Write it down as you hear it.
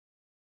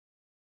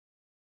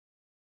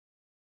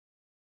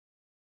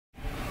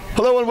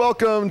Hello and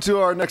welcome to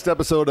our next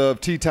episode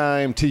of Tea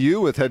Time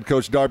TU with head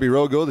coach Darby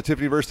Rogo, the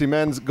Tiffin University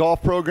men's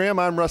golf program.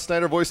 I'm Russ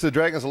Snyder, voice of the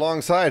Dragons,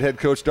 alongside head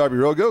coach Darby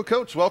Rogo.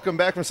 Coach, welcome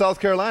back from South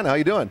Carolina. How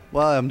you doing?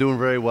 Well, I'm doing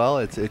very well.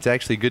 It's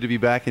actually good to be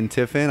back in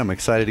Tiffin. I'm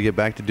excited to get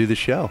back to do the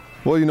show.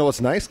 Well, you know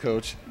what's nice,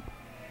 Coach?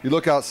 You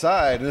look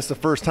outside, and it's the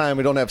first time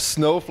we don't have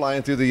snow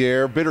flying through the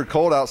air, bitter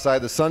cold outside,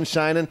 the sun's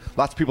shining,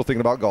 lots of people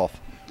thinking about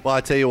golf. Well,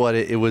 I tell you what,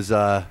 it was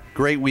a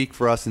great week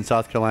for us in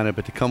South Carolina,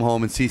 but to come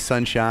home and see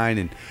sunshine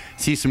and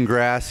see some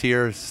grass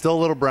here, it's still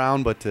a little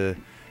brown, but to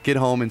get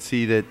home and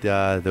see that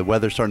the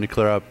weather's starting to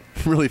clear up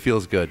really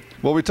feels good.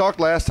 Well, we talked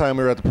last time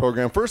we were at the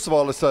program. First of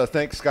all, let's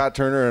thank Scott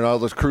Turner and all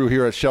the crew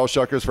here at Shell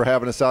Shuckers for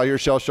having us out here.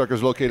 Shell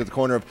Shuckers located at the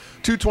corner of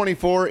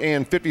 224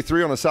 and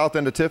 53 on the south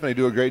end of Tiffin. They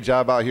do a great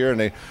job out here, and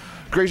they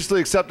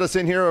graciously accept us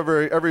in here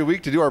every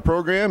week to do our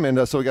program,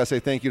 and so we got to say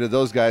thank you to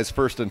those guys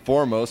first and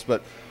foremost.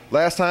 But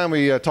last time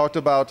we talked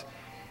about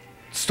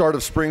start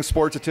of spring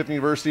sports at Tiffin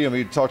University, and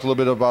we talked a little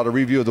bit about a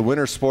review of the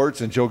winter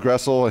sports and Joe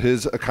Gressel,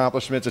 his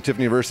accomplishments at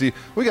Tiffin University.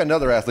 We got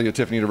another athlete at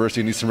Tiffin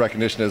University who needs some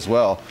recognition as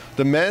well.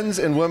 The men's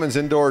and women's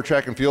indoor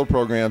track and field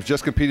programs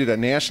just competed at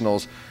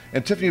nationals,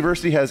 and Tiffin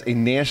University has a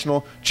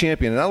national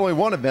champion. And not only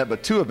one event,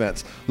 but two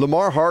events.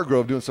 Lamar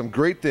Hargrove doing some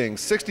great things.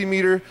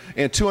 60-meter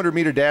and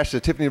 200-meter dash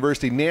at Tiffin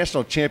University,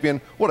 national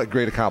champion. What a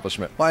great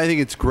accomplishment. Well, I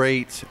think it's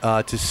great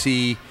to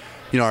see,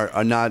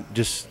 our not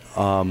just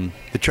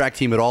the track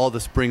team, but all the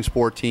spring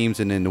sport teams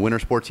and then the winter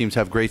sport teams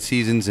have great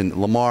seasons. And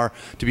Lamar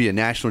to be a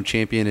national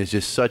champion is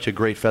just such a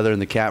great feather in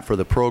the cap for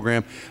the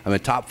program. I'm a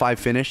top 5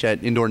 finish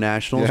at indoor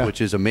nationals,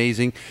 which is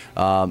amazing.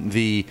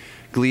 The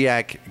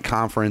GLIAC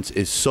conference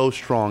is so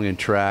strong in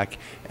track,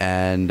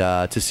 and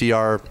to see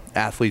our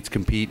athletes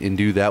compete and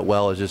do that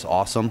well is just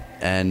awesome.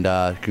 And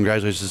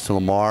congratulations to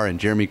Lamar and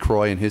Jeremy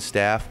Croy and his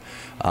staff.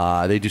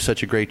 They do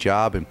such a great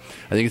job, and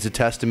I think it's a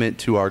testament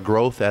to our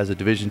growth as a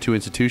Division II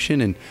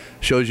institution, and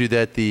shows you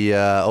that the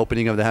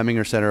opening of the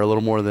Heminger Center a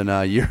little more than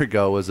a year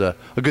ago was a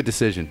good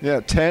decision.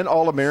 Yeah, 10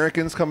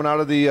 All-Americans coming out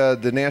of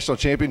the national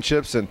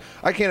championships, and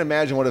I can't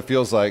imagine what it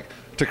feels like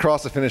to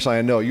cross the finish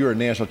line. No, you're a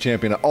national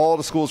champion at all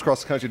the schools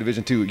across the country,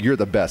 Division II. You're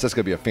the best. That's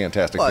going to be a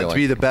fantastic feeling. To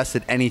be the best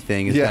at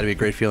anything has got to be a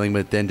great feeling,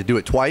 but then to do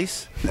it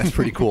twice, that's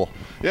pretty cool.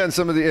 Yeah, and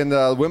some of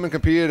the women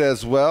competed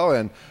as well,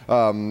 and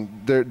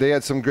they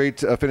had some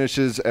great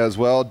finishes as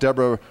well.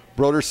 Deborah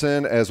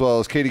Broderson, as well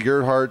as Katie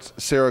Gerhardt,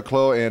 Sarah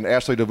Clough, and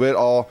Ashley DeWitt,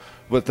 all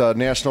with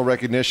national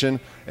recognition,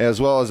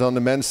 as well as on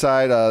the men's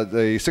side,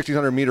 the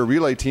 1,600-meter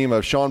relay team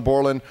of Sean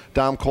Borland,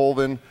 Dom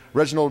Colvin,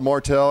 Reginald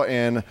Mortel,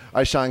 and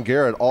Ishan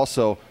Garrett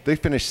also, they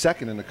finished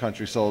second in the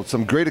country. So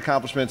some great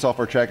accomplishments off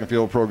our track and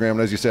field program.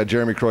 And as you said,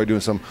 Jeremy Croy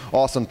doing some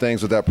awesome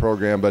things with that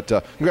program. But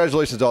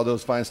congratulations to all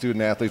those fine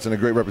student athletes and a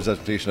great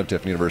representation of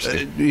Tiffin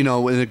University.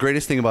 And the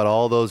greatest thing about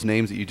all those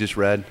names that you just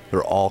read,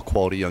 they're all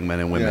quality young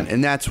men and women.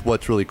 And that's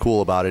what's really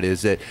cool about it,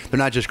 is that they're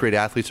not just great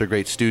athletes, they're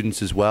great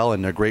students as well,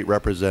 and they're great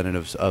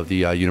representatives of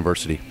the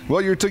university.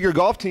 Well, you took your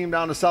golf team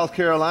down to South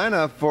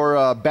Carolina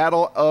for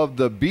Battle of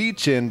the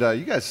Beach, and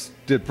you guys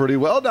did pretty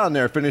well down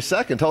there, finished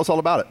second. Tell us all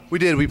about it. We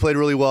did. We played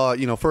really well.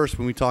 First,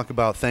 when we talk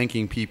about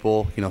thanking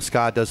people,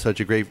 Scott does such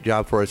a great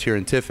job for us here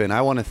in Tiffin.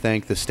 I want to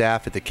thank the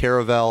staff at the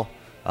Caravel,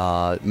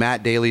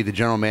 Matt Daly, the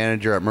general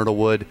manager at Myrtle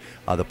Wood,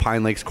 the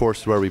Pine Lakes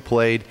course where we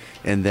played,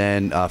 and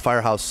then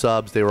Firehouse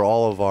Subs. They were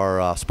all of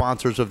our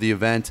sponsors of the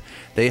event.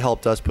 They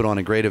helped us put on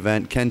a great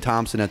event. Ken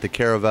Thompson at the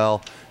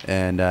Caravel,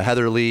 and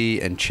Heather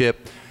Lee and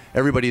Chip.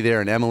 Everybody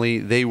there, and Emily,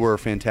 they were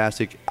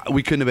fantastic.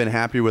 We couldn't have been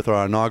happier with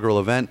our inaugural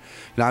event.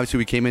 And obviously,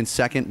 we came in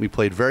second. We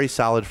played very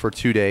solid for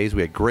 2 days.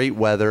 We had great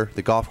weather.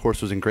 The golf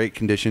course was in great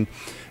condition.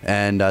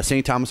 And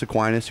St. Thomas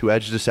Aquinas, who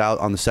edged us out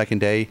on the second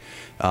day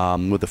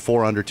with a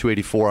 4 under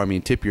 284. I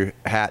mean, tip your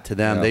hat to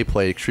them. Yeah. They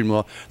played extremely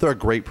well. They're a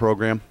great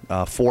program.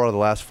 4 out of the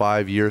last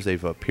 5 years,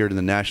 they've appeared in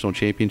the national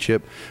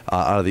championship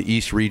out of the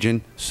East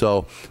region.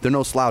 So they're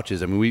no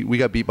slouches. I mean, we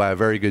got beat by a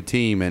very good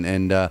team.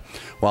 And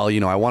while,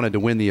 I wanted to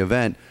win the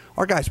event,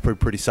 our guys are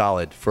pretty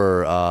solid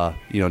for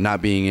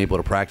not being able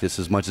to practice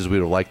as much as we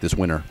would have liked this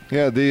winter.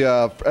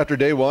 Yeah, after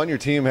day one, your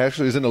team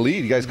actually is in the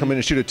lead. You guys come in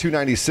and shoot a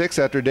 296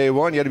 after day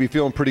one. You had to be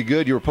feeling pretty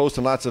good. You were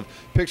posting lots of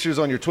pictures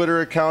on your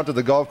Twitter account of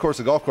the golf course.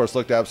 The golf course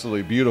looked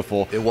absolutely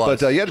beautiful. It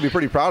was. But you had to be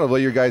pretty proud of the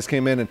way your guys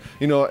came in. And,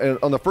 and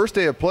on the first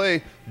day of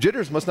play,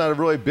 Jitters must not have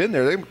really been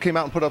there. They came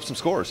out and put up some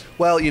scores.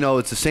 Well,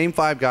 it's the same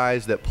 5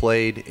 guys that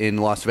played in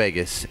Las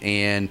Vegas,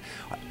 and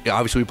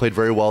obviously we played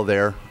very well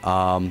there.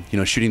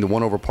 Shooting the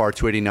 1 over par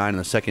 289 on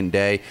the second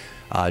day.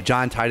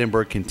 John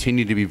Teidenberg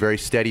continued to be very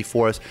steady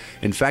for us.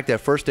 In fact, that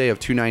first day of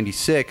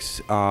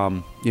 296,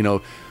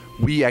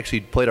 we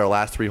actually played our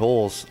last 3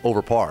 holes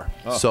over par.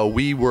 Oh. So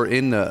we were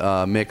in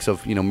the mix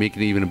of,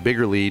 making even a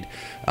bigger lead.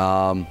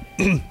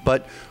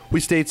 But we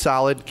stayed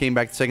solid, came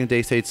back the second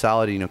day, stayed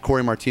solid.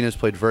 Corey Martinez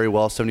played very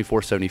well,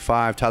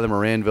 74-75. Tyler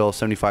Moranville,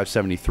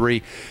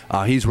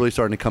 75-73. He's really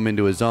starting to come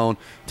into his own.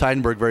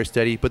 Teidenberg, very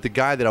steady. But the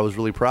guy that I was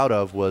really proud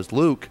of was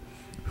Luke,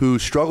 who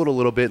struggled a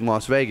little bit in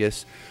Las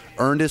Vegas,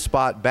 earned his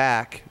spot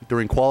back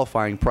during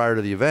qualifying prior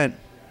to the event,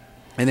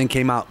 and then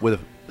came out with a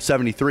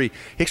 73.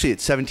 He actually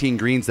hit 17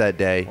 greens that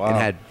day and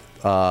had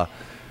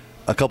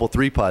a couple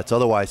 3-putts.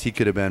 Otherwise, he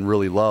could have been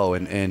really low.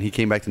 And he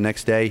came back the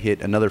next day,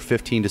 hit another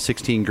 15 to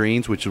 16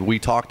 greens, which we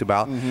talked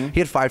about. He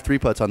had 5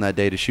 3-putts on that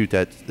day to shoot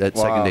that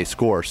second day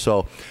score.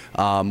 So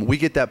we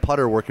get that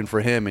putter working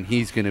for him, and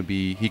he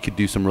could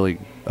do some really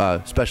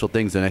special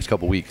things the next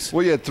couple weeks.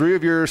 Well, you had 3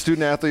 of your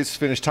student athletes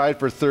finish tied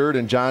for 3rd,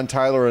 and John,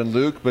 Tyler, and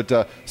Luke.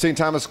 But St.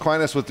 Thomas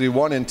Aquinas with the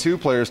 1 and 2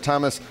 players,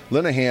 Thomas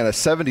Linehan, a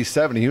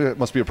 77. He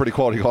must be a pretty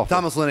quality golfer.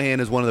 Thomas Linehan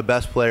is one of the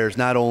best players,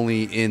 not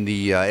only in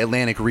the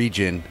Atlantic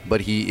region,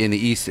 but in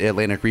the East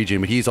Atlantic region,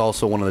 but he's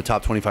also one of the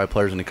top 25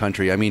 players in the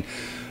country. I mean,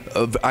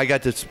 I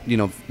got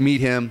to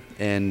meet him,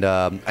 and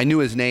I knew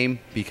his name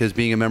because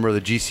being a member of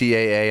the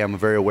GCAA, I'm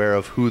very aware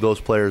of who those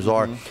players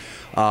are.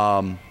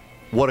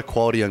 What a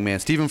quality young man.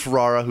 Stephen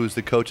Ferrara, who's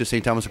the coach of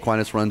St. Thomas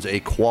Aquinas, runs a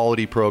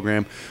quality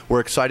program. We're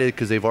excited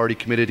because they've already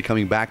committed to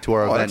coming back to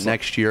our event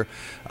next year,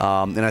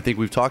 and I think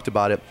we've talked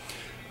about it.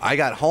 I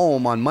got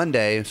home on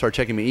Monday and started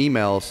checking my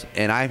emails,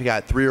 and I've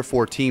got 3 or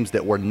 4 teams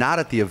that were not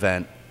at the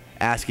event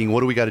asking, what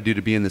do we got to do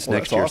to be in this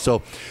next year?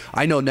 Awesome. So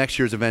I know next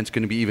year's event's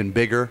going to be even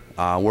bigger.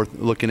 We're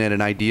looking at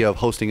an idea of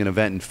hosting an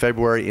event in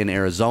February in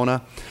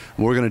Arizona.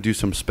 We're going to do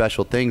some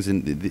special things,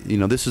 and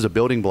this is a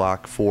building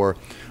block for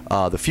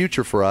the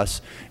future for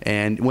us.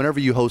 And whenever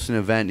you host an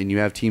event and you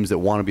have teams that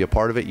want to be a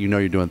part of it,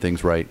 you're doing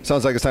things right.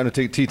 Sounds like it's time to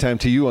take Tea Time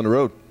TU on the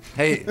road.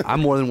 Hey,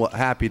 I'm more than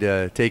happy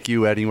to take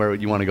you anywhere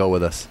you want to go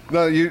with us.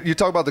 No, you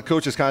talk about the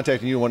coaches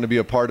contacting you and wanting to be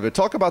a part of it.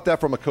 Talk about that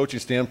from a coaching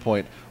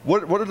standpoint.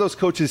 What are those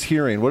coaches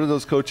hearing? What are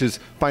those coaches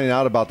finding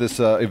out about this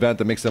event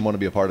that makes them want to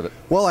be a part of it?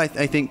 Well, I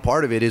think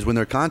part of it is when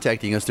they're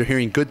contacting us, they're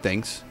hearing good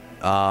things.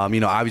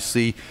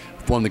 Obviously,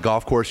 from the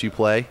golf course you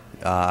play,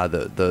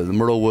 the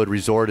Myrtlewood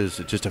Resort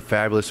is just a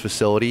fabulous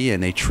facility,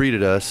 and they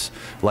treated us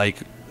like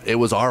it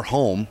was our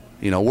home.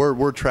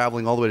 We're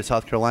traveling all the way to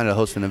South Carolina to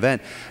host an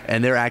event,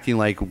 and they're acting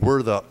like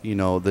we're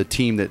the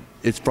team that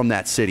is from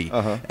that city.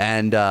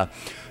 And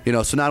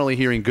so not only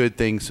hearing good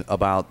things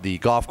about the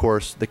golf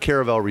course, the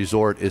Caravel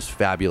Resort is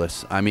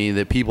fabulous. I mean,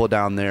 the people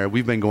down there,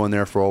 we've been going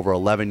there for over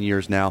 11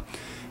 years now,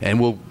 and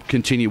we'll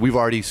continue. We've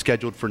already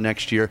scheduled for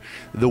next year.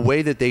 The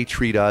way that they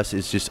treat us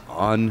is just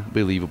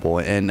unbelievable.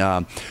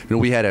 And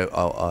we had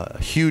a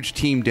huge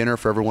team dinner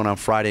for everyone on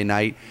Friday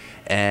night,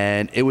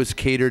 and it was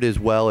catered as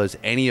well as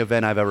any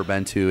event I've ever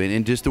been to.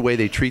 And just the way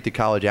they treat the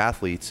college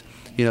athletes,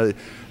 it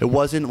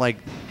wasn't like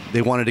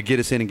they wanted to get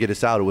us in and get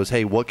us out. It was,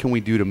 hey, what can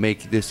we do to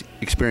make this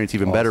experience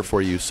even better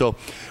for you? So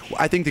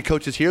I think the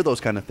coaches hear those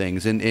kind of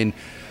things. And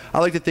I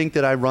like to think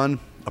that I run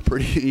a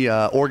pretty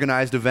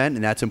organized event,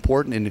 and that's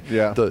important. And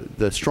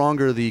the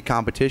stronger the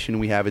competition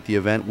we have at the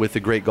event with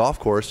the great golf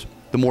course,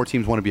 the more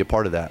teams want to be a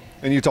part of that.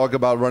 And you talk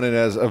about running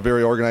as a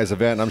very organized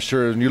event. And I'm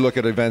sure when you look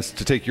at events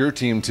to take your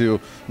team to,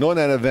 knowing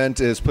that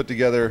event is put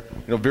together,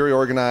 very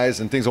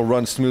organized and things will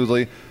run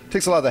smoothly,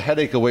 takes a lot of the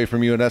headache away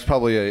from you, and that's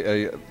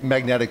probably a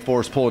magnetic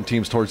force pulling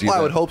teams towards you. Well,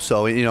 I would hope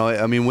so.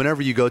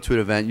 Whenever you go to an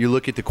event, you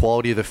look at the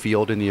quality of the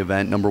field in the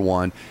event, number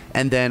one,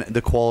 and then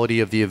the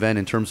quality of the event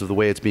in terms of the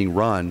way it's being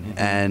run.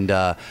 And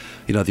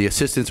the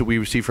assistance that we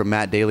receive from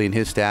Matt Daly and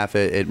his staff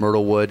at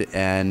Myrtlewood,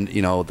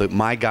 and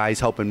my guys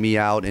helping me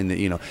out, and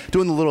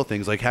doing the little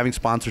things like having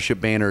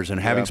sponsorship banners and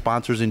having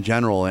sponsors in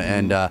general,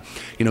 and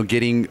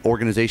getting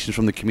organizations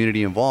from the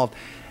community involved.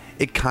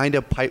 It kind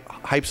of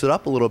hypes it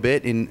up a little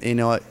bit,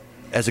 and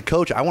as a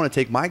coach, I want to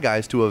take my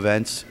guys to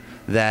events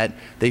that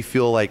they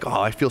feel like,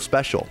 oh, I feel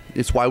special.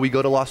 It's why we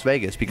go to Las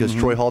Vegas, because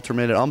Troy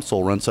Halterman at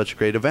UMSL runs such a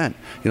great event.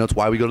 It's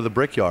why we go to the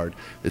Brickyard.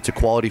 It's a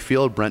quality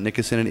field. Brent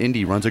Nicholson at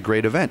Indy runs a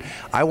great event.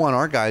 I want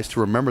our guys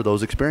to remember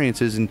those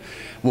experiences, and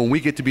when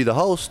we get to be the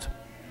host,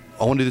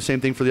 I want to do the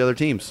same thing for the other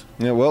teams.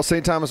 Yeah, well,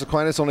 St. Thomas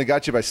Aquinas only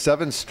got you by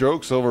 7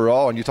 strokes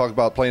overall, and you talk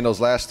about playing those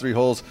last 3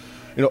 holes,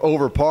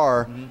 over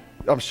par.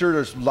 I'm sure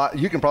there's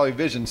you can probably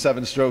vision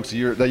 7 strokes a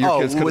year that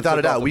your kids could have without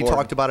a doubt. We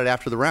talked about it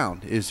after the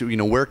round. Is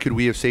where could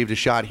we have saved a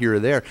shot here or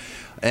there?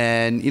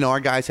 And our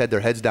guys had their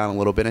heads down a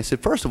little bit. And I said,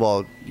 first of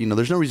all,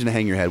 there's no reason to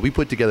hang your head. We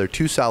put together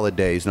 2 solid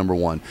days. Number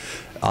one,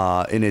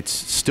 and it's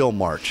still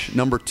March.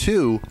 Number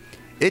two,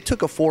 it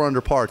took a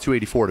 4-under par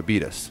 284 to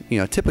beat us.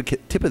 Tip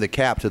of the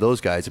cap to those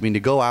guys. To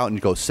go out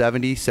and go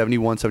 70,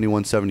 71,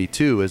 71,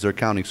 72 as they're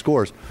counting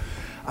scores.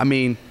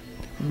 We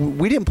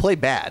didn't play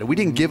bad. We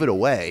didn't give it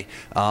away.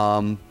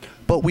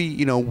 But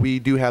we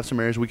do have some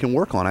areas we can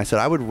work on. I said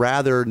I would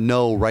rather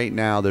know right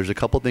now there's a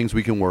couple things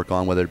we can work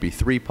on, whether it be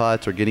 3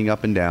 putts or getting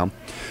up and down,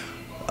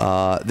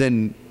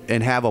 and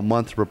have a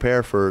month to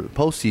prepare for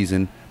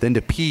postseason than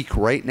to peak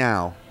right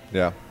now.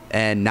 Yeah.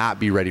 And not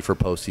be ready for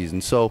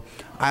postseason. So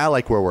I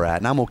like where we're at,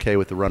 and I'm okay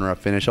with the runner-up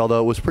finish, although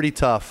it was pretty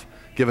tough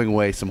giving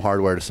away some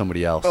hardware to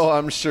somebody else. Oh,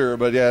 I'm sure.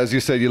 But, yeah, as you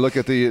said, you look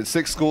at the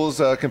 6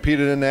 schools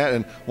competed in that,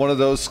 and one of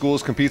those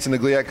schools competes in the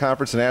GLIAC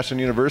Conference in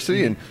Ashland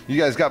University, and you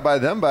guys got by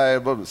them by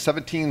about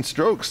 17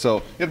 strokes. So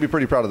you have to be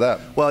pretty proud of that.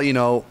 Well,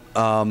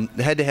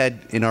 the head-to-head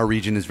in our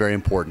region is very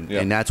important,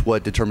 and that's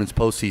what determines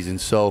postseason.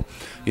 So,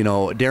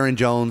 Darren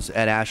Jones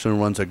at Ashland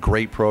runs a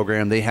great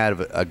program. They had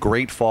a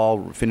great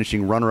fall,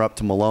 finishing runner-up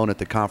to Malone at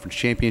the conference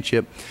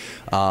championship.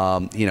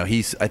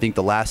 He's, I think,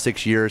 the last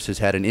 6 years has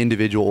had an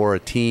individual or a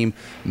team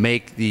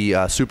make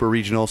the super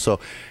regional. So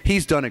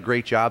he's done a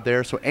great job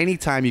there. So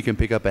anytime you can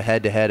pick up a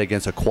head-to-head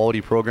against a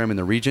quality program in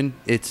the region,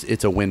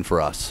 it's a win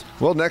for us.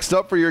 Well, next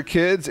up for your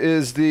kids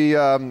is the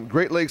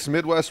Great Lakes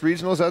Midwest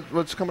Regional. Is that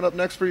what's coming up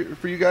next for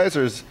you guys?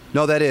 Or is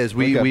No, that is.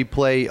 We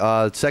play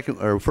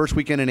first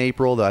weekend in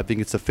April. I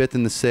think it's the 5th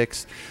and the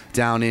 6th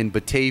down in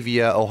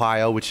Batavia,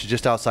 Ohio, which is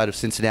just outside of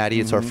Cincinnati.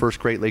 It's our first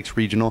Great Lakes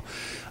Regional.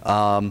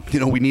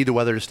 We need the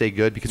weather to stay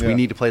good because we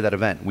need to play that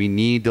event. We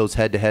need those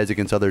head-to-heads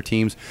against other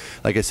teams.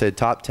 Like I said,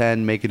 top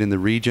 10 make it in the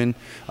region,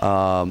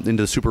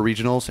 into the super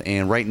regionals.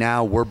 And right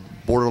now we're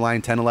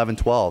borderline 10, 11,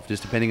 12,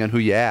 just depending on who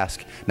you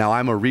ask. Now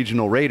I'm a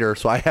regional Raider,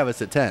 so I have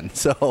us at 10.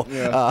 So,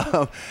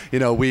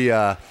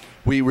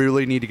 we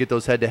really need to get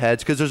those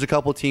head-to-heads because there's a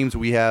couple teams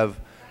we have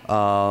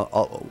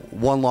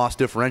one loss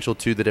differential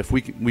to that if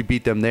we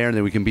beat them there and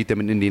then we can beat them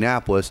in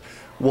Indianapolis,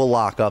 we'll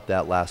lock up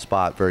that last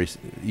spot very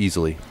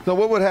easily. So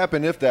what would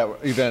happen if that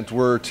event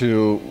were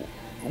to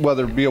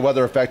be a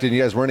weather affected and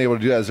you guys weren't able to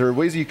do that? Is there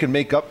ways you can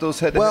make up those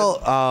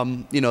head-to-heads?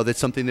 Well, that's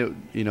something that,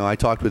 I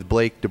talked with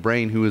Blake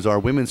DeBrain, who is our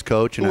women's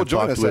coach, and I'm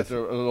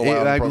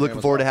looking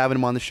forward to having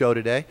him on the show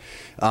today.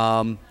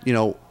 I'm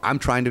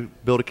trying to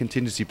build a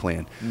contingency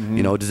plan.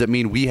 Does it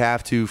mean we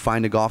have to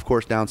find a golf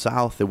course down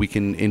south that we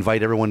can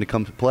invite everyone to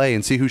come to play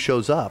and see who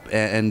shows up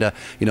and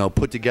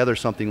put together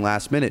something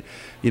last minute?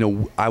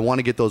 I want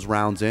to get those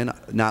rounds in,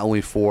 not only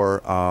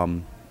for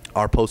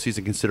our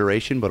postseason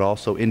consideration, but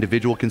also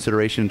individual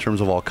consideration in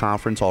terms of all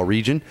conference, all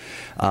region.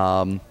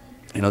 The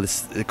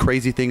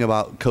crazy thing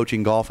about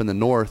coaching golf in the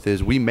North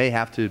is we may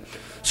have to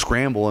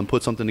scramble and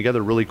put something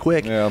together really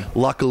quick.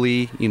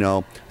 Luckily,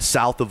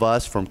 south of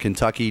us from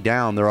Kentucky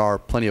down, there are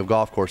plenty of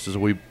golf courses.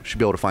 We should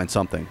be able to find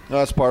something.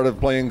 That's part of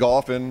playing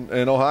golf in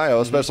Ohio,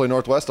 especially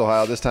Northwest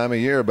Ohio this time of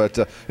year.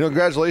 But,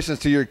 congratulations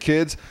to your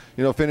kids,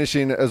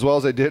 finishing as well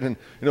as they did. And,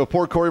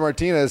 poor Corey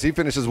Martinez, he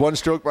finishes one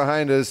stroke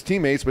behind his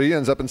teammates, but he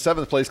ends up in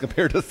 7th place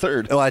compared to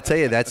 3rd. Oh, I tell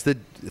you, that's the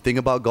thing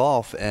about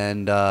golf.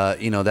 And,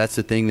 that's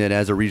the thing that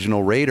as a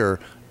regional Raider,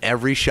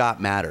 every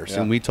shot matters.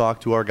 And we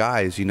talk to our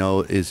guys,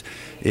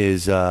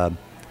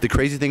 the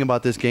crazy thing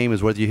about this game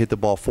is whether you hit the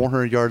ball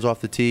 400 yards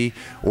off the tee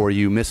or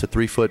you miss a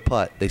 3-foot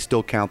putt, they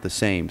still count the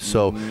same.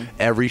 So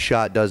every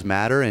shot does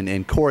matter.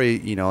 And Corey,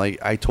 like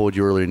I told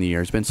you earlier in the year,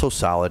 has been so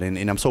solid, and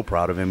I'm so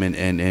proud of him.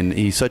 And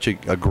he's such a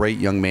great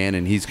young man,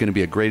 and he's going to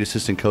be a great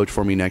assistant coach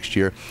for me next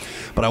year.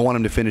 But I want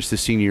him to finish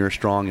this senior year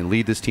strong and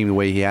lead this team the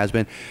way he has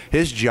been.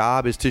 His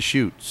job is to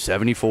shoot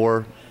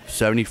 74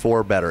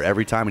 better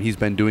every time, and he's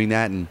been doing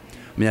that. And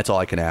that's all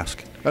I can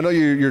ask. I know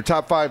your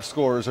top 5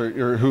 scorers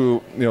are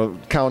who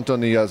count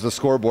on the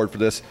scoreboard for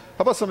this.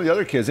 How about some of the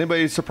other kids?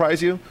 Anybody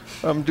surprise you?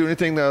 Do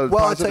anything? Well,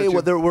 I'll tell you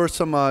what. There were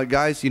some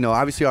guys.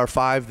 Obviously our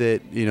 5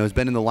 that has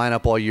been in the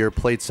lineup all year,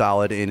 played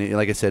solid, and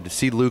like I said, to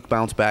see Luke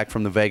bounce back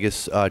from the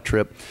Vegas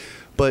trip.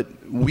 But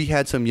we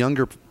had some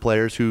younger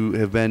players who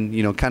have been,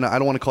 kind of, I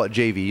don't want to call it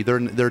JV.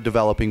 They're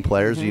developing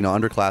players,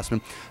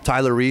 underclassmen.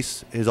 Tyler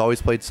Reese has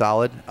always played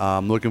solid.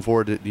 Looking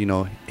forward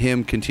to,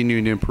 him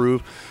continuing to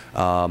improve.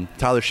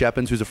 Tyler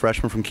Shepins, who's a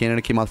freshman from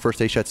Canada, came out the first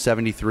day, shot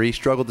 73,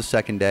 struggled the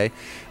second day.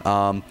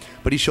 But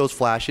he shows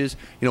flashes.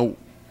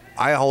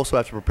 I also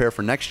have to prepare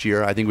for next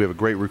year. I think we have a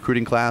great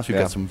recruiting class. We've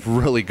got some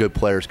really good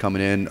players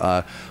coming in.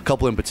 A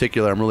couple in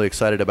particular I'm really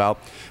excited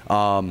about.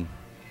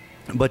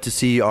 But to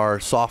see our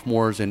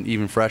sophomores and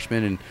even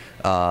freshmen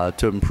and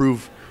to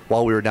improve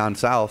while we were down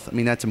south,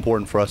 that's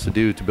important for us to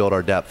do to build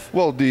our depth.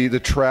 Well, the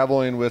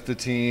traveling with the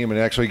team and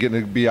actually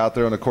getting to be out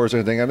there on the course and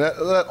everything,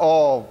 that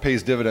all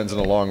pays dividends in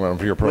the long run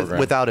for your program.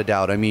 Without a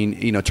doubt.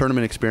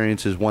 Tournament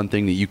experience is one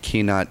thing that you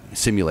cannot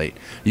simulate.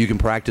 You can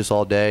practice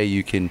all day,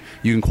 you can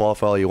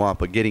qualify all you want,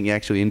 but getting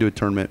actually into a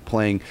tournament,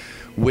 playing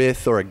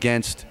with or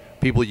against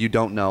people you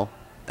don't know,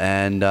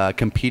 and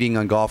competing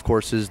on golf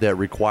courses that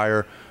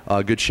require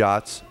good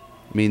shots,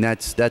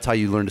 that's how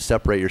you learn to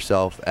separate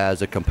yourself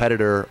as a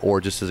competitor or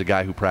just as a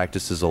guy who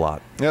practices a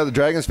lot. Yeah, the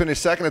Dragons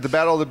finished 2nd at the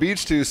Battle of the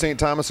Beach to St.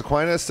 Thomas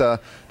Aquinas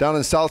down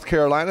in South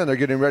Carolina, and they're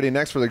getting ready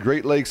next for the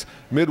Great Lakes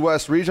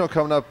Midwest Regional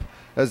coming up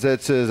as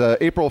it is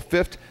April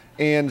 5th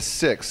and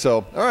 6th.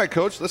 So, all right,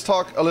 Coach, let's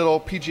talk a little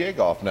PGA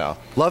golf now.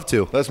 Love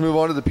to. Let's move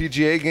on to the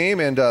PGA game.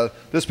 And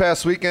this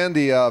past weekend,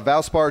 the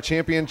Valspar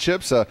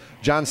Championships,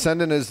 John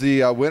Senden is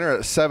the winner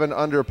at 7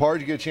 under par.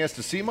 Did you get a chance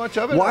to see much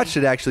of it? Watched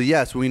it, actually,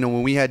 yes.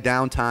 When we had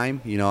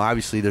downtime,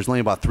 obviously there's only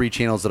about 3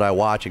 channels that I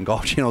watch, and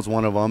Golf Channel is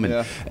one of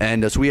them.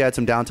 And so we had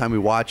some downtime. We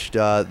watched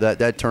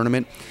that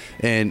tournament.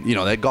 And,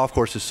 that golf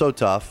course is so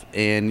tough,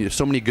 and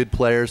so many good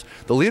players.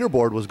 The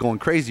leaderboard was going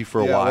crazy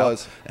for a while. It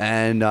was.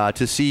 And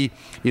to see,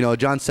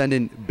 John Senden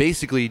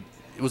basically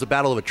it was a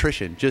battle of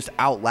attrition, just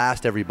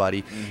outlast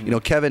everybody. Mm-hmm. You know,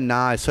 Kevin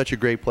Na is such a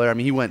great player. I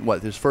mean, he went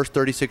his first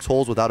 36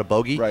 holes without a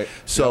bogey. Right.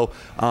 So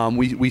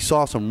we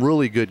saw some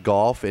really good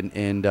golf, and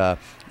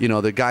you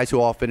know, the guys who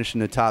all finished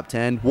in the top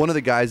 10. One of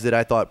the guys that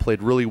I thought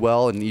played really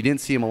well, and you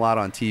didn't see him a lot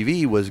on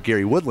TV, was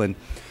Gary Woodland,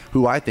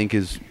 who I think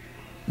is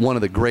one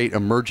of the great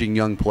emerging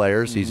young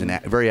players. He's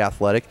very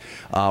athletic.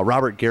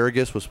 Robert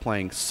Garrigus was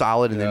playing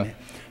solid, and then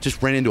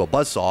just ran into a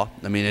buzzsaw.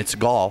 I mean, it's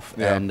golf,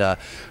 and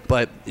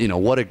but you know,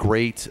 what a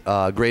great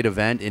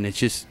event, and it's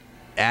just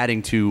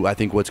adding to, I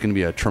think, what's going to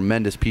be a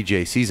tremendous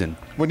PGA season.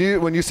 When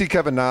you see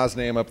Kevin Na's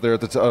name up there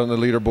on the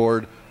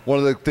leaderboard, one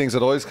of the things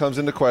that always comes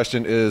into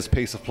question is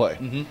pace of play.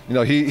 You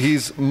know,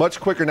 he's much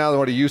quicker now than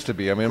what he used to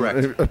be. I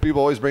mean,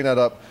 people always bring that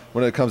up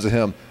when it comes to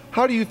him.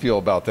 How do you feel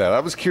about that?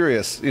 I was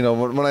curious. You know,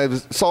 when I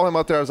saw him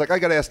out there, I was like, I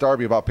got to ask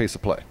Darby about pace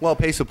of play. Well,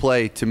 pace of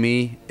play, to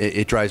me,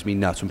 it drives me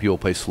nuts when people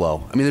play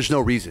slow. I mean, there's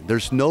no reason.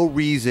 There's no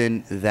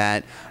reason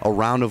that a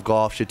round of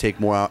golf should take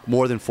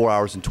more than 4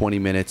 hours and 20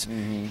 minutes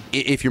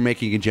if you're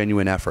making a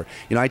genuine effort.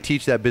 You know, I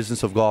teach that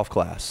business of golf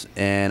class,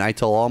 and I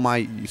tell all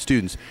my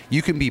students,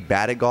 you can be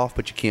bad at golf,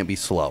 but you can't be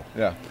slow.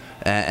 Yeah.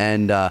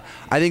 And I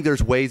think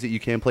there's ways that you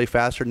can play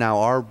faster. Now,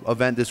 our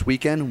event this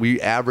weekend,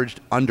 we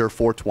averaged under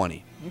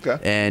 420. Okay.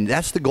 And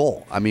that's the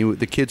goal. I mean,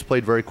 the kids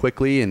played very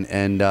quickly,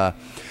 and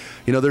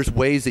you know, there's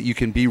ways that you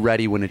can be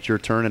ready when it's your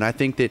turn. And I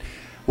think that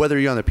whether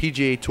you're on the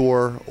PGA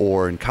Tour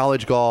or in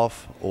college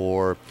golf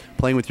or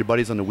playing with your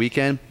buddies on the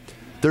weekend,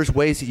 there's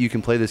ways that you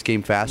can play this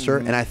game faster.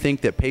 And I think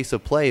that pace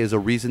of play is a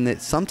reason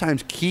that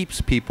sometimes keeps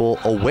people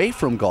away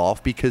from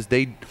golf, because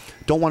they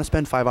don't want to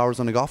spend 5 hours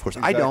on the golf course.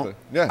 Exactly. I don't.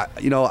 Yeah.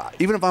 You know,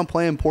 even if I'm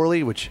playing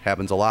poorly, which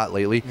happens a lot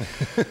lately,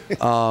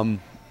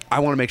 I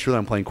want to make sure that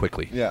I'm playing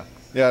quickly. Yeah.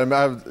 Yeah,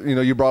 you know,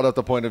 you brought up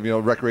the point of, you know,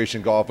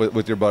 recreation golf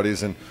with your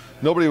buddies, and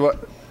nobody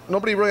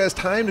really has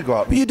time to go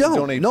out. And You don't.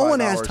 donate No 5 one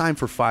hours. has time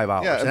for 5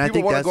 hours. Yeah, and I people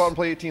think want to that's go out and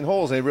play 18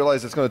 holes, and they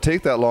realize it's going to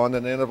take that long,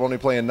 and they end up only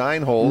playing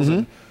 9 holes.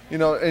 And, you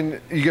know, and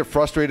you get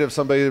frustrated if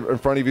somebody in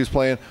front of you is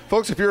playing.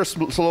 Folks, if you're a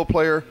slow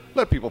player,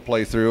 let people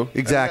play through.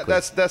 Exactly.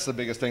 And that's the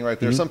biggest thing right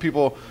there. Some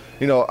people,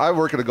 you know, I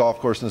work at a golf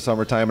course in the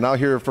summertime, and I'll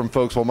hear from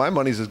folks, well, my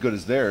money's as good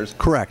as theirs.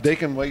 Correct. They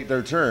can wait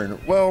their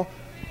turn. Well,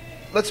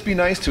 let's be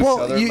nice to each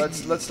other.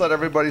 Let's let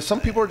everybody.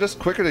 Some people are just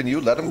quicker than you.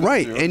 Let them go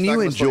right, through. and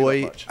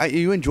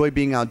you enjoy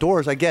being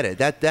outdoors. I get it.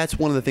 That's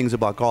one of the things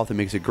about golf that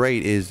makes it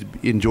great, is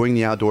enjoying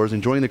the outdoors,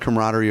 enjoying the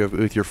camaraderie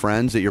with your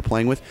friends that you're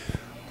playing with.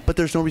 But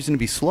there's no reason to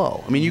be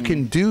slow. I mean, you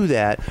can do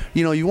that.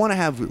 You know, you want to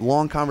have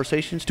long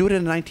conversations, do it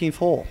at the 19th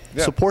hole.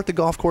 Yeah. Support the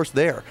golf course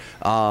there.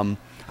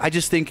 I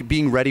just think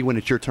being ready when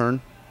it's your turn,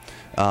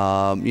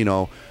 you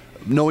know,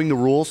 knowing the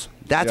rules,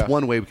 that's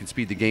one way we can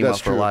speed the game up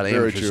for a lot of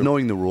amateurs,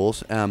 knowing the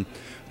rules.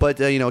 But,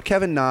 you know,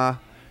 Kevin Na,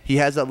 he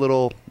has that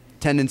little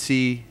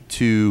tendency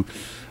to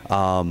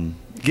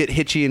get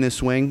hitchy in his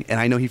swing, and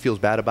I know he feels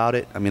bad about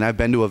it. I mean, I've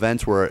been to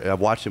events where I've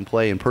watched him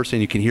play in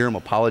person. You can hear him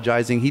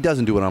apologizing. He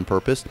doesn't do it on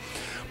purpose.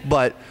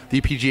 But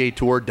the PGA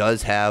Tour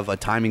does have a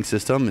timing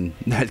system, and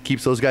that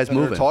keeps those guys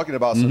moving. They're talking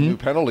about some new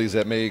penalties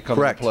that may come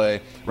into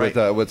play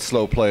with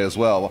slow play as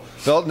well.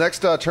 Well, next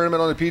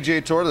tournament on the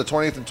PGA Tour, the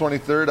 20th and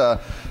 23rd,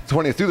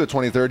 20th through the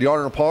 23rd, the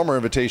Arnold Palmer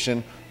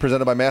Invitation,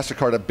 presented by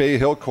MasterCard at Bay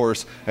Hill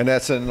Course, and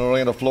that's in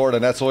Orlando, Florida,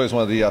 and that's always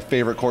one of the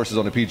favorite courses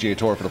on the PGA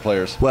Tour for the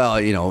players. Well,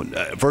 you know,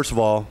 first of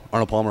all,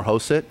 Arnold Palmer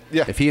hosts it.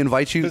 Yeah. If he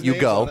invites you, you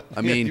go.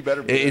 I mean, you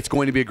better be it's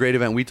going to be a great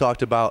event. We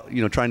talked about,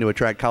 you know, trying to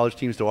attract college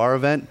teams to our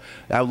event.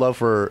 I would love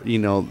for, you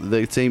know,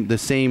 the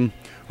same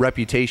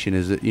reputation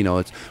is, you know,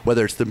 it's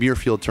whether it's the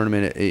Muirfield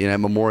tournament at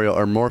Memorial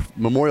or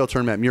Memorial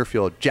tournament at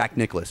Muirfield, Jack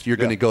Nicklaus, you're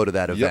going to go to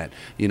that event.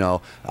 You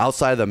know,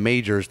 outside of the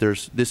majors,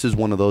 this is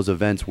one of those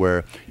events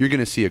where you're going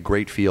to see a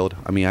great field.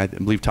 I mean, I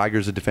believe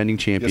Tiger's a defending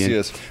champion.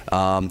 Yes, he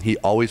is. He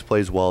always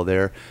plays well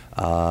there.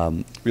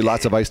 Be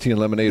lots of iced tea and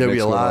lemonade. There'll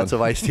be lots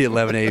of iced tea and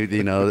lemonade,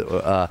 you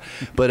know.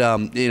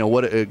 But you know,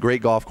 what a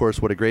great golf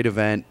course, what a great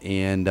event,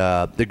 and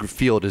the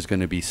field is going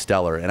to be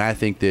stellar. And I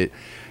think that,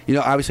 you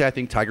know, obviously I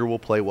think Tiger will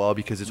play well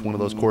because it's one of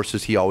those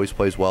courses he always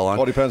plays well on.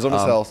 Well, it depends on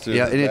his health, too.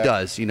 Yeah, and it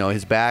does. You know,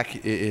 his back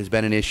has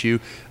been an issue.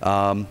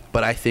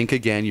 But I think,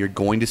 again, you're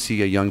going to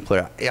see a young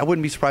player. I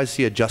wouldn't be surprised to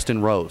see a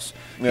Justin Rose.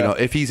 You know,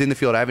 if he's in the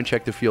field. I haven't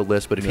checked the field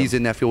list, but if he's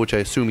in that field, which I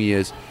assume he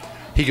is,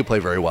 he could play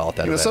very well at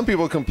that event. Some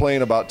people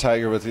complain about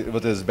Tiger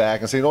with his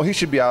back and say, "No, he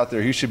should be out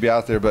there. He should be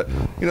out there." But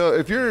you know,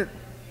 if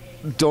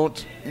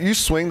you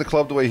swing the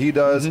club the way he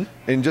does,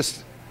 and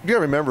just you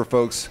gotta remember,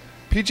 folks,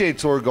 PGA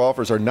Tour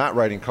golfers are not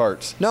riding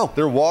carts. No,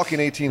 they're walking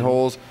 18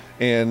 holes,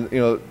 and you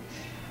know,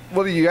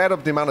 whether you add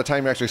up the amount of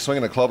time you're actually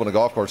swinging a club on a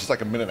golf course, it's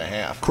like a minute and a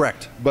half.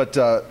 Correct. But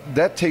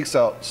that takes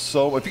out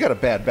so. If you got a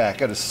bad back,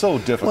 that is so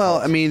difficult. Well,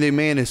 I mean, the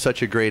man is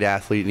such a great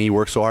athlete, and he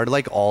works so hard,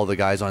 like all the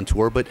guys on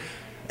tour. But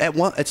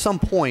at some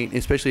point,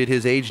 especially at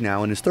his age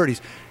now, in his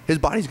 30s, his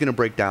body's going to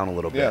break down a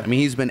little bit. I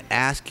mean, he's been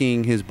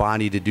asking his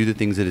body to do the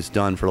things that it's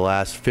done for the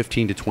last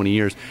 15 to 20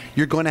 years.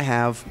 You're going to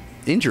have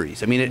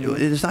injuries. I mean,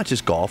 it's not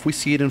just golf. We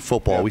see it in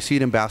football. Yeah. We see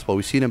it in basketball.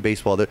 We see it in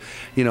baseball. That,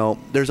 you know,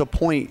 there's a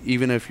point,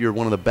 even if you're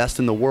one of the best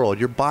in the world,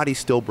 your body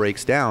still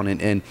breaks down.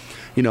 And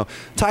you know,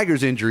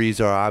 Tiger's injuries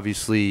are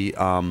obviously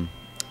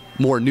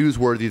more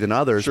newsworthy than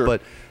others. Sure.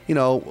 But, you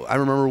know, I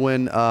remember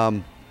when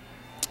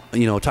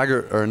you know,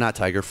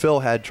 Phil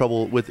had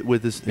trouble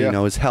with his, you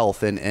know, his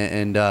health, and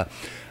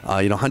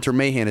you know, Hunter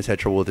Mahan has had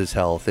trouble with his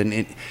health,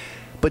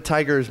 but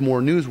Tiger is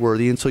more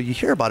newsworthy, and so you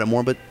hear about it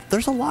more. But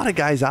there's a lot of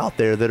guys out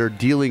there that are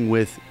dealing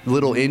with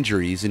little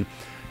injuries, and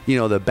you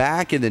know, the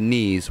back and the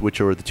knees, which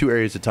are the two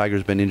areas that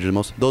Tiger's been injured the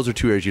most. Those are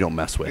two areas you don't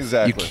mess with.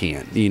 Exactly. You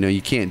can't. You know,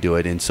 you can't do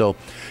it. And so,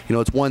 you know,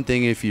 it's one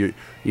thing if you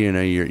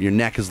know, your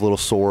neck is a little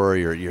sore,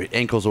 your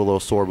ankles are a little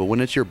sore, but when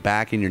it's your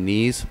back and your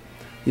knees,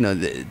 you know,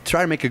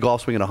 try to make a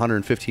golf swing at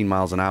 115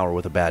 miles an hour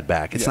with a bad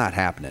back. It's not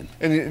happening.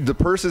 And the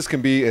purses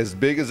can be as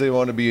big as they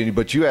want to be,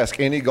 but you ask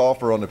any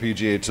golfer on the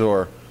PGA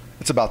Tour,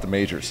 it's about the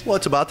majors. Well,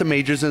 it's about the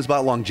majors, and it's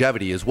about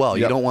longevity as well.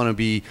 Yep. You don't want to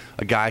be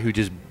a guy who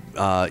just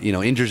you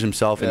know, injures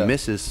himself and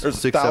misses There's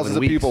 6-7 weeks. thousands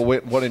of people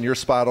winning your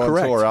spot on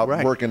tour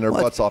out working their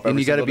butts off every and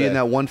you got to single be day. in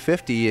that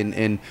 150,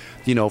 and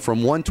you know, from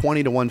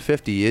 120 to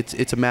 150,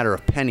 it's a matter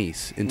of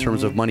pennies in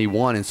terms of money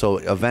won, and so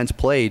events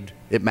played,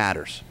 it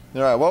matters.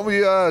 All right, why don't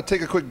we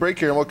take a quick break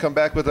here, and we'll come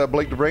back with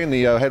Blake DeBrain,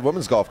 the head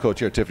women's golf coach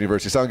here at Tiffin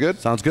University. Sound good?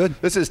 Sounds good.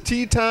 This is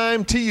Tea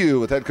Time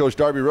TU with head coach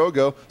Darby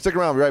Rogo. Stick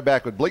around. We'll be right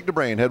back with Blake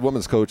DeBrain, head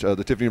women's coach of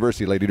the Tiffin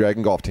University Lady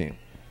Dragon golf team.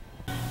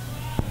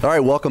 All right,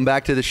 welcome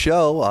back to the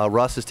show.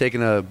 Russ is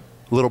taking a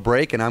little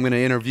break, and I'm going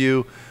to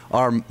interview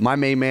my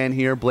main man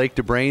here, Blake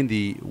DeBrain,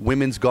 the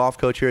women's golf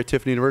coach here at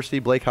Tiffin University.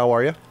 Blake, how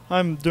are you?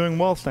 I'm doing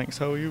well, thanks.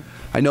 How are you?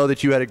 I know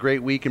that you had a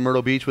great week in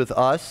Myrtle Beach with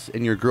us,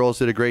 and your girls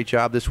did a great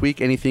job this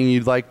week. Anything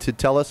you'd like to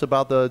tell us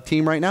about the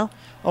team right now?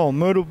 Oh,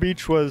 Myrtle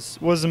Beach was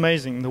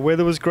amazing. The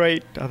weather was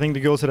great. I think the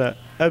girls had an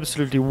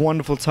absolutely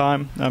wonderful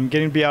time.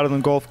 Getting to be out on the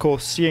golf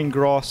course, seeing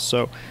grass,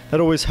 so that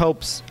always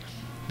helps.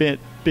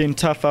 Being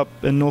tough up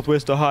in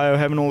Northwest Ohio,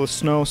 having all the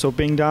snow, so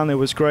being down there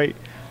was great.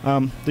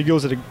 The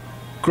girls had a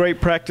great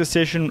practice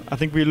session. I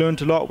think we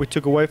learned a lot we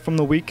took away from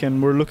the week,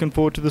 and we're looking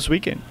forward to this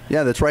weekend.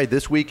 Yeah, that's right.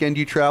 This weekend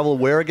you travel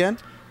where again?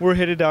 We're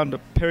headed down to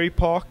Perry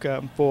Park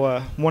for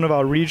one of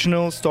our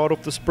regionals, start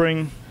off the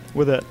spring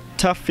with a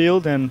tough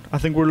field, and I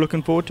think we're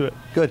looking forward to it.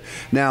 Good.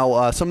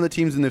 Now, some of the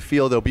teams in the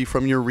field, they'll be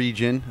from your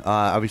region.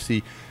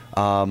 Obviously,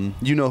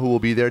 you know who will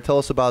be there. Tell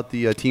us about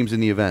the teams in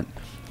the event.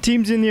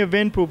 Teams in the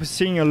event, we'll be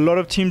seeing a lot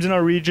of teams in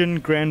our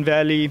region: Grand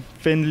Valley,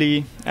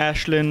 Findlay,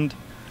 Ashland,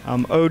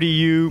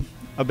 ODU,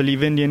 I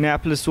believe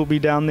Indianapolis will be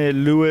down there,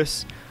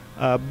 Lewis,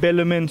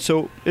 Bellarmine.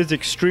 So it's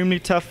extremely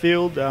tough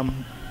field.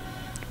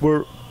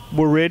 We're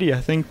ready,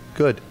 I think.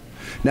 Good.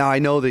 Now, I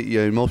know that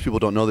most people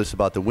don't know this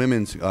about the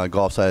women's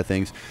golf side of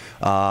things.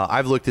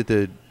 I've looked at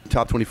the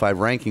top 25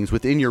 rankings.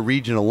 Within your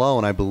region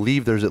alone, I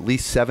believe there's at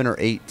least 7 or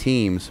 8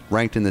 teams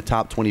ranked in the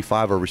top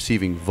 25 are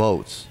receiving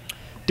votes.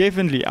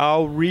 Definitely.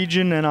 Our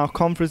region and our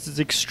conference is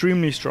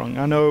extremely strong.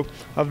 I know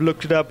I've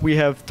looked it up. We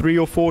have 3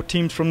 or 4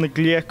 teams from the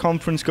GLIAC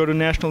conference go to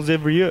nationals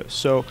every year.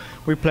 So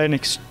we play an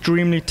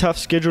extremely tough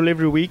schedule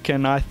every week,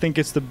 and I think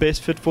it's the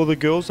best fit for the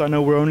girls. I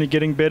know we're only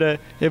getting better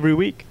every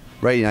week.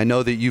 Right. I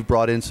know that you've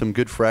brought in some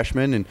good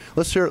freshmen, and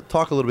let's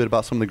talk a little bit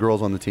about some of the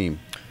girls on the team.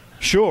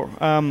 Sure.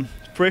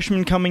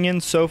 Freshman coming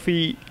in,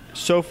 Sophie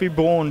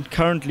Bourne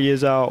currently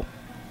is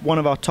one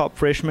of our top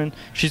freshmen.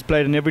 She's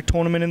played in every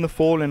tournament in the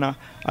fall, and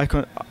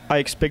I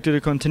expect her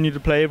to continue to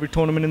play every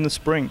tournament in the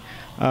spring.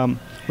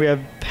 We have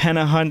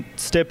Hannah Hunt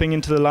stepping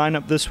into the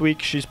lineup this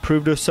week. She's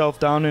proved herself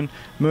down in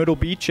Myrtle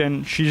Beach,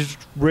 and she's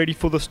ready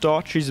for the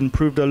start. She's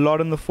improved a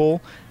lot in the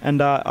fall,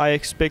 and I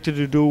expect her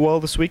to do well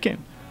this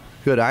weekend.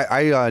 Good.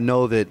 I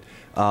know that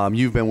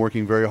you've been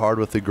working very hard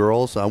with the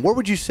girls. What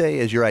would you say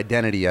is your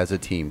identity as a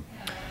team?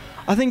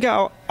 I think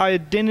our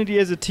identity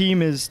as a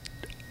team is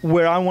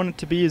where I want it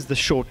to be is the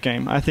short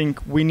game. I think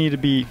we need to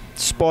be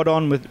spot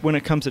on when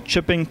it comes to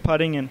chipping,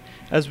 putting, and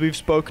as we've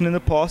spoken in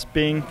the past,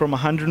 being from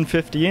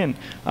 150 in.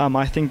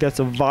 I think that's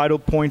a vital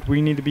point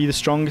we need to be the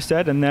strongest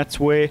at, and that's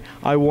where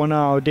I want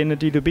our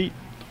identity to be.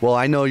 Well,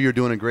 I know you're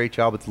doing a great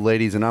job with the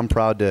ladies, and I'm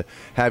proud to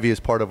have you as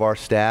part of our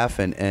staff,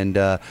 and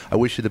I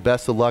wish you the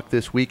best of luck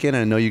this weekend.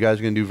 I know you guys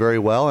are going to do very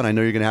well, and I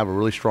know you're going to have a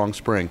really strong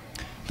spring.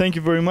 Thank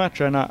you very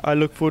much, and I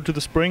look forward to the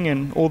spring,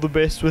 and all the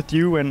best with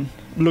you, and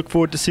look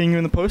forward to seeing you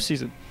in the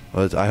postseason.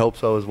 Well, I hope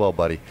so as well,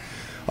 buddy.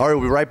 All right,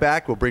 we'll be right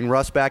back. We'll bring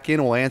Russ back in,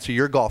 and we'll answer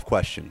your golf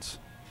questions.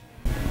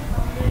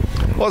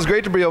 Well, it's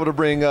great to be able to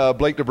bring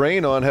Blake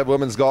DeBrain on, head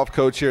women's golf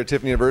coach here at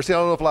Tiffin University. I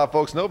don't know if a lot of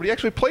folks know, but he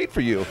actually played for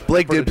you.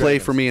 Blake did play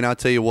for me, and I'll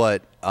tell you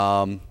what,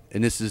 and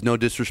this is no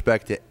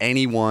disrespect to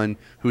anyone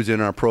who's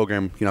in our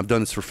program. You know, I've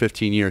done this for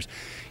 15 years.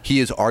 He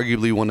is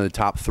arguably one of the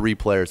top 3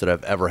 players that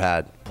I've ever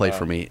had play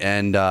for me.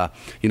 And,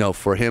 you know,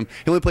 for him,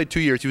 he only played 2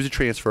 years. He was a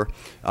transfer.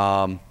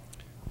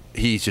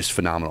 He's just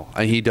phenomenal.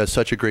 And he does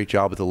such a great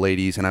job with the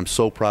ladies, and I'm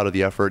so proud of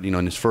the effort. You know,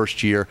 in his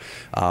first year,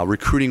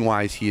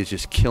 recruiting-wise, he is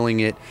just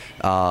killing it.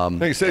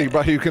 Like you said,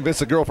 you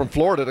convinced a girl from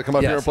Florida to come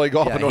up here and play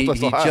golf in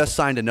Northwest Ohio. He just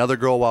signed another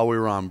girl while we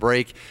were on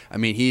break. I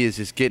mean, he is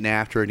just getting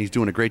after it, and he's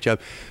doing a great job.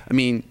 I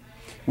mean,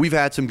 we've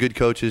had some good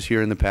coaches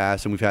here in the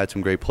past, and we've had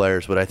some great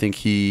players, but I think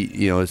he,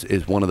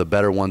 is one of the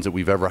better ones that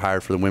we've ever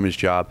hired for the women's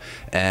job.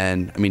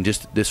 And I mean,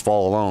 just this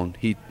fall alone,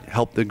 he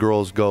helped the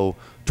girls go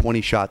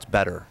 20 shots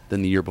better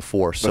than the year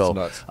before. So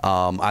nuts.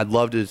 I'd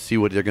love to see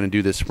what they're going to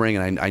do this spring,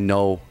 and I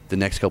know the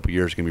next couple of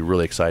years are going to be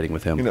really exciting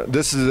with him.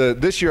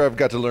 This year I've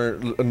got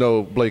to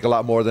know Blake a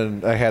lot more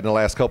than I had in the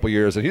last couple of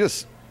years, and he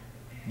just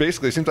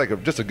basically seems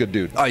like just a good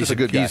dude. Oh, he's a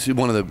good guy. He's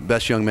one of the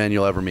best young men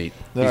you'll ever meet.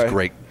 All He's right.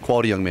 great,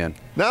 quality young man.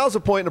 Now's the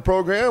point in the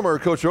program where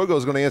Coach Rogo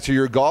is going to answer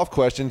your golf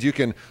questions. You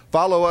can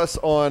follow us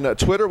on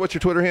Twitter. What's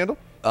your Twitter handle?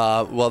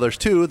 Well, there's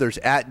two. There's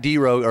at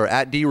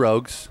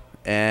 @DRogues,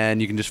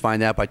 and you can just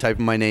find that by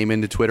typing my name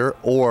into Twitter,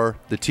 or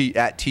the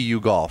at TU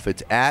Golf.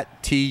 It's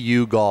at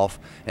TU Golf,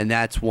 and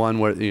that's one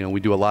where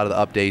we do a lot of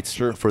the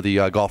updates for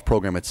the golf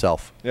program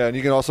itself. Yeah, and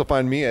you can also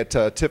find me at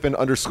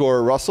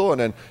Tiffin_Russell, and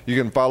then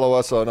you can follow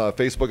us on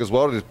Facebook as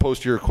well to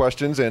post your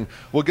questions, and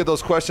we'll get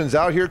those questions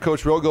out here.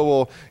 Coach Rogo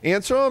will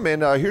answer them,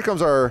 and here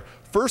comes our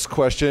first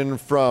question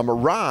from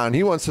Ron.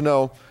 He wants to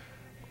know,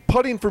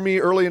 putting for me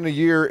early in the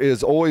year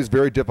is always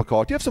very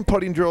difficult. Do you have some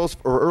putting drills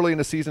or early in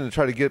the season to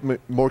try to get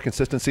more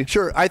consistency?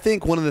 Sure. I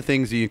think one of the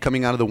things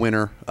coming out of the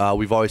winter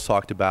we've always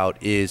talked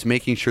about is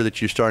making sure that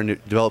you're starting to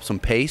develop some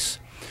pace.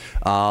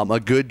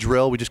 A good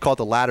drill, we just call it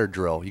the ladder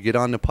drill. You get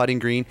on the putting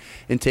green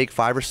and take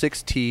 5 or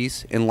 6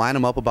 tees and line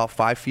them up about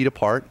 5 feet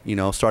apart,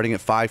 starting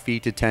at 5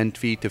 feet to 10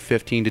 feet to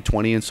 15 to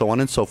 20 and so on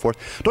and so forth.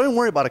 Don't even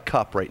worry about a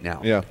cup right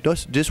now. Yeah.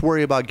 Just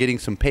worry about getting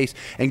some pace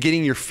and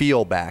getting your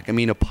feel back. I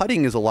mean, a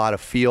putting is a lot of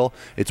feel.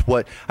 It's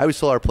what I always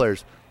tell our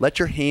players, let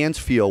your hands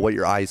feel what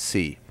your eyes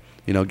see.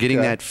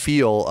 Getting that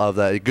feel of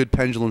a good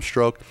pendulum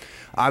stroke.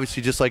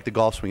 Obviously, just like the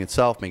golf swing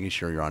itself, making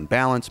sure you're on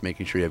balance,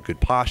 making sure you have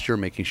good posture,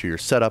 making sure your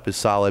setup is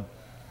solid.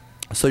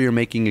 So you're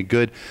making a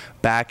good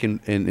back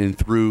and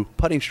through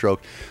putting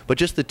stroke. But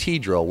just the tee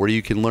drill where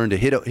you can learn to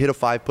hit a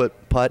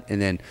 5-foot putt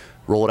and then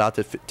roll it out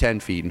to 10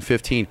 feet and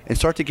 15 and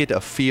start to get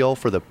a feel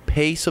for the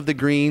pace of the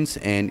greens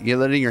and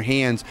letting your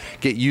hands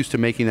get used to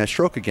making that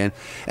stroke again.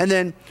 And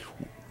then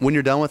when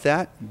you're done with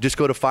that, just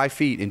go to 5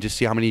 feet and just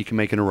see how many you can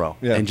make in a row.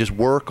 Yeah. And just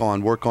work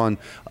on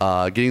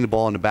getting the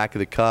ball in the back of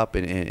the cup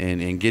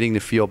and getting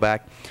the feel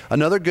back.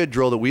 Another good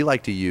drill that we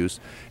like to use,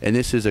 and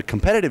this is a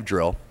competitive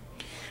drill,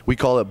 we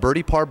call it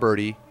birdie, par,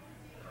 birdie,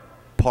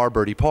 par,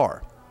 birdie,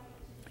 par.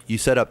 You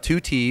set up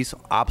 2 tees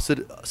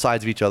opposite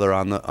sides of each other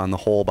on the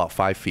hole about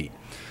 5 feet.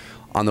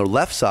 On the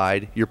left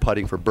side, you're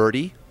putting for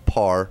birdie,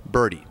 par,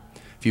 birdie.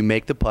 If you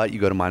make the putt, you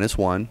go to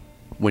 -1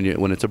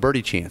 when it's a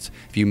birdie chance.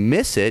 If you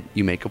miss it,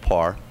 you make a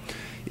par.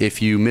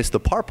 If you miss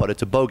the par putt,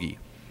 it's a bogey.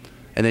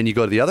 And then you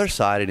go to the other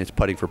side, and it's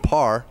putting for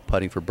par,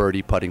 putting for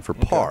birdie, putting for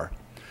par.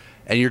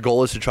 And your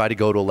goal is to try to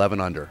go to 11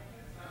 under.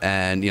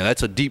 And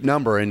that's a deep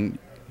number, and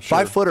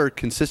 5-footer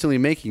consistently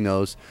making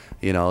those,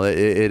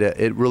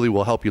 it really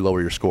will help you lower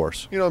your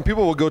scores. And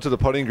people will go to the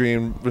putting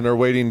green when they're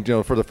waiting,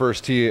 for the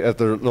first tee at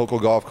their local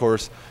golf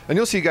course, and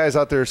you'll see guys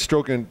out there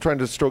trying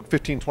to stroke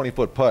 15,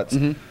 20-foot putts.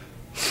 Mm-hmm.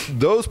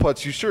 Those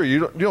putts,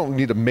 you don't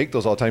need to make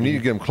those all the time. You need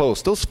to get them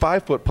close. Those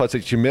 5-foot putts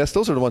that you miss,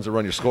 those are the ones that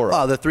run your score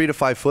up. The 3 to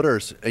 5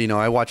 footers.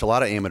 I watch a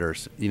lot of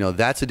amateurs.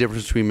 That's the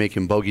difference between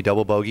making bogey,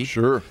 double bogey.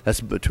 Sure.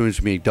 That's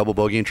between double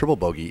bogey and triple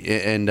bogey.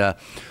 And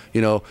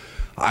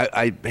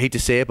I hate to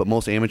say it, but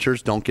most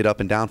amateurs don't get up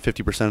and down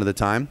 50% of the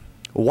time.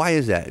 Why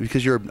is that?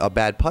 Because you're a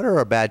bad putter or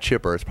a bad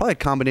chipper? It's probably a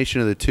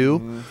combination of the two.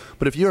 Mm-hmm.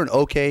 But if you're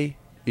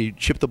you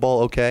chip the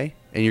ball okay,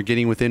 and you're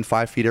getting within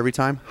 5 feet every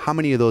time, how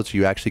many of those are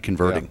you actually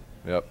converting?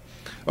 Yep.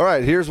 All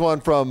right, here's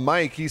one from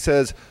Mike. He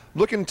says,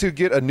 looking to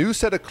get a new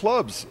set of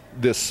clubs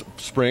this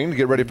spring to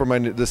get ready for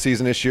the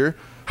season this year.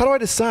 How do I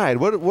decide?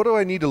 What do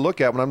I need to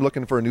look at when I'm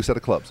looking for a new set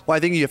of clubs? Well,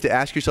 I think you have to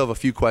ask yourself a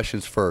few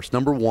questions first.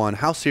 Number one,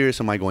 how serious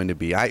am I going to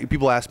be?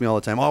 People ask me all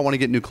the time, I want to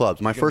get new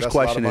clubs. My first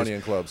question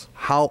is,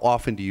 how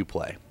often do you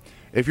play?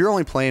 If you're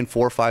only playing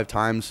 4 or 5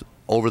 times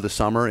over the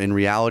summer, in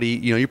reality,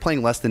 you're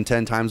playing less than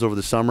 10 times over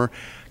the summer,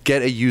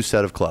 get a used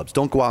set of clubs.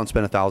 Don't go out and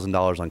spend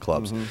 $1,000 on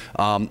clubs.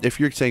 Mm-hmm. If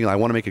you're saying, I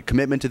want to make a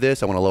commitment to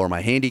this, I want to lower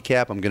my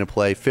handicap, I'm going to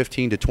play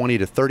 15 to 20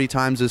 to 30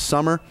 times this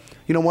summer,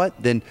 you know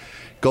what? Then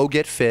go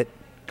get fit.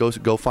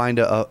 Go find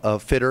a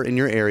fitter in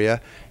your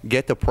area,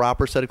 get the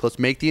proper set of clubs,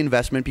 make the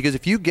investment, because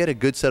if you get a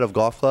good set of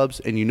golf clubs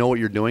and you know what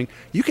you're doing,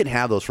 you can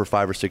have those for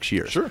 5 or 6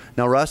 years. Sure.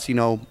 Now, Russ,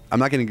 I'm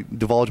not going to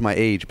divulge my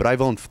age, but I've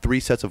owned 3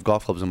 sets of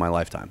golf clubs in my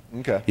lifetime.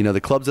 Okay. The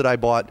clubs that I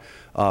bought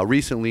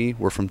recently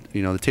were from,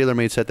 the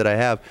TaylorMade set that I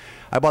have.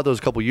 I bought those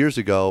a couple years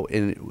ago,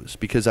 and it was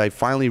because I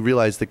finally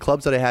realized the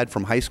clubs that I had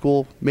from high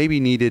school maybe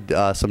needed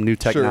some new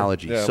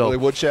technology. Sure. Yeah, so were they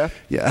wood shaft?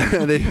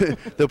 Yeah,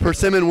 the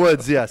persimmon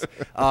woods, yes.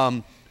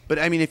 But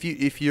I mean,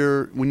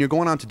 when you're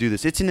going on to do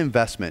this, it's an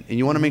investment, and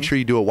you want to make sure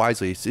you do it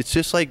wisely. It's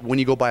just like when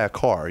you go buy a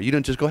car. You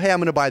don't just go, hey, I'm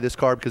going to buy this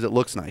car because it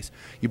looks nice.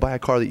 You buy a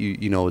car that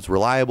you know is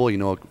reliable.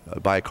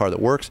 Buy a car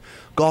that works.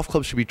 Golf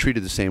clubs should be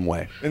treated the same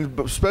way. And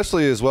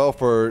especially as well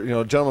for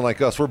gentlemen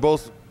like us. We're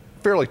both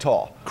fairly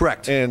tall.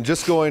 Correct. And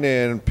just going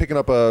and picking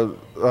up a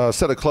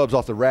set of clubs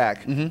off the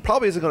rack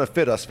probably isn't going to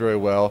fit us very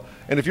well.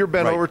 And if you're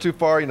bent over too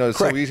far, it's Correct.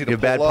 so easy to you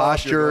have pull bad off.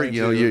 posture.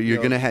 You're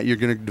going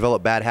to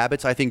develop bad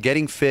habits. I think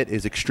getting fit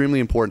is extremely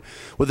important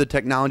with the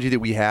technology that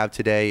we have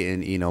today.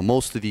 And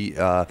most of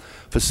the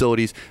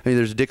facilities. I mean,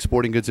 there's Dick's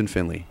Sporting Goods in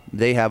Finley.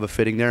 They have a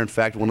fitting there. In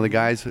fact, one of the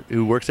guys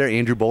who works there,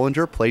 Andrew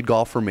Bollinger, played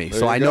golf for me,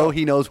 so I know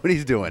he knows what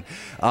he's doing.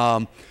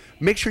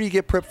 Make sure you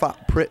get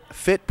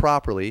fit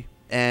properly.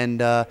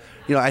 And,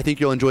 I think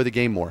you'll enjoy the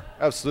game more.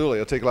 Absolutely.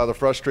 It'll take a lot of the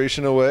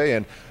frustration away.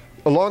 And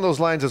along those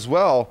lines as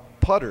well,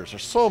 putters.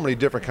 There's so many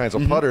different kinds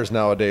of putters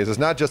nowadays. It's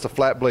not just a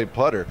flat blade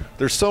putter.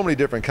 There's so many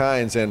different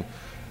kinds. And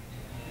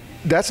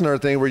that's another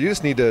thing where you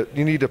need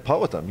to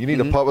putt with them. You need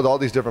to putt with all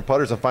these different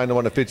putters and find the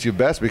one that fits you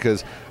best,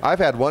 because I've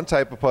had one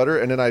type of putter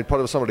and then I putt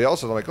with somebody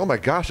else and I'm like, oh my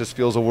gosh, this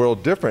feels a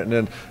world different.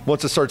 And then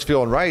once it starts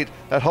feeling right,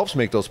 that helps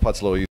make those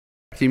putts a little easier.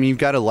 I mean, you've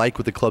got to like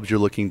what the clubs you're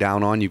looking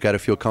down on. You've got to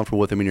feel comfortable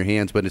with them in your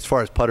hands. But as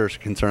far as putters are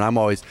concerned, I've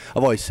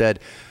always said,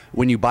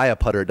 when you buy a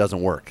putter, it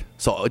doesn't work.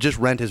 So just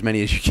rent as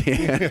many as you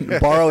can.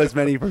 Borrow as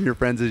many from your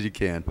friends as you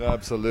can.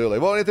 Absolutely.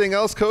 Well, anything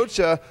else, Coach,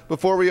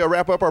 before we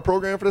wrap up our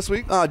program for this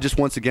week? Just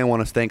once again want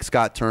to thank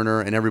Scott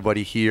Turner and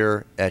everybody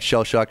here at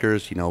Shell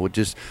Shuckers, with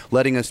just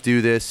letting us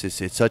do this.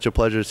 It's such a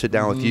pleasure to sit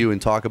down with you and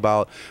talk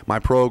about my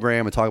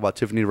program and talk about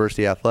Tiffin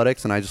University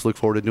Athletics, and I just look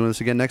forward to doing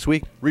this again next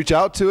week. Reach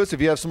out to us if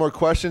you have some more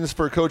questions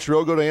for Coach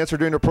Rogo to answer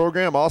during the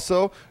program.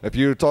 Also, if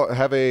you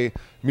have a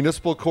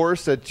municipal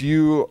course that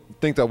you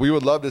think that we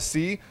would love to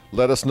see,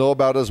 let us know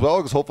about it as well,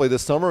 because hopefully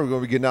this summer we're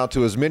going to be getting out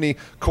to as many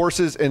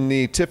courses in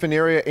the Tiffin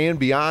area and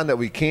beyond that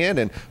we can,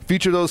 and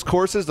feature those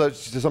courses. Let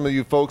some of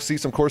you folks see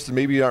some courses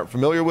maybe you aren't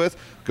familiar with,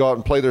 go out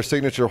and play their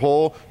signature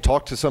hole,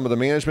 talk to some of the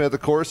management at the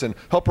course, and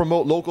help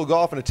promote local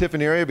golf in the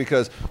Tiffin area,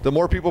 because the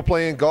more people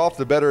playing golf,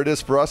 the better it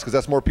is for us, because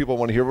that's more people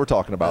want to hear what we're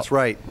talking about. That's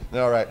right.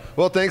 All right.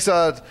 Well, thanks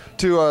to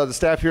the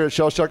staff here at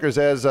Shell Shuckers,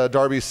 as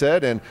Darby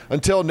said, and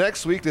until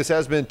next week, this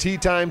has been Tea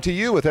Time to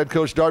You with head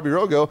coach Darby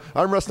Rogo.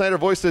 I'm Russ Snyder,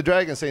 voice of the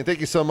Dragon, saying thank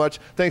you so much.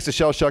 Thanks to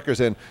Shell Shuckers,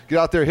 and get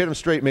out there, hit them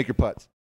straight, make your putts.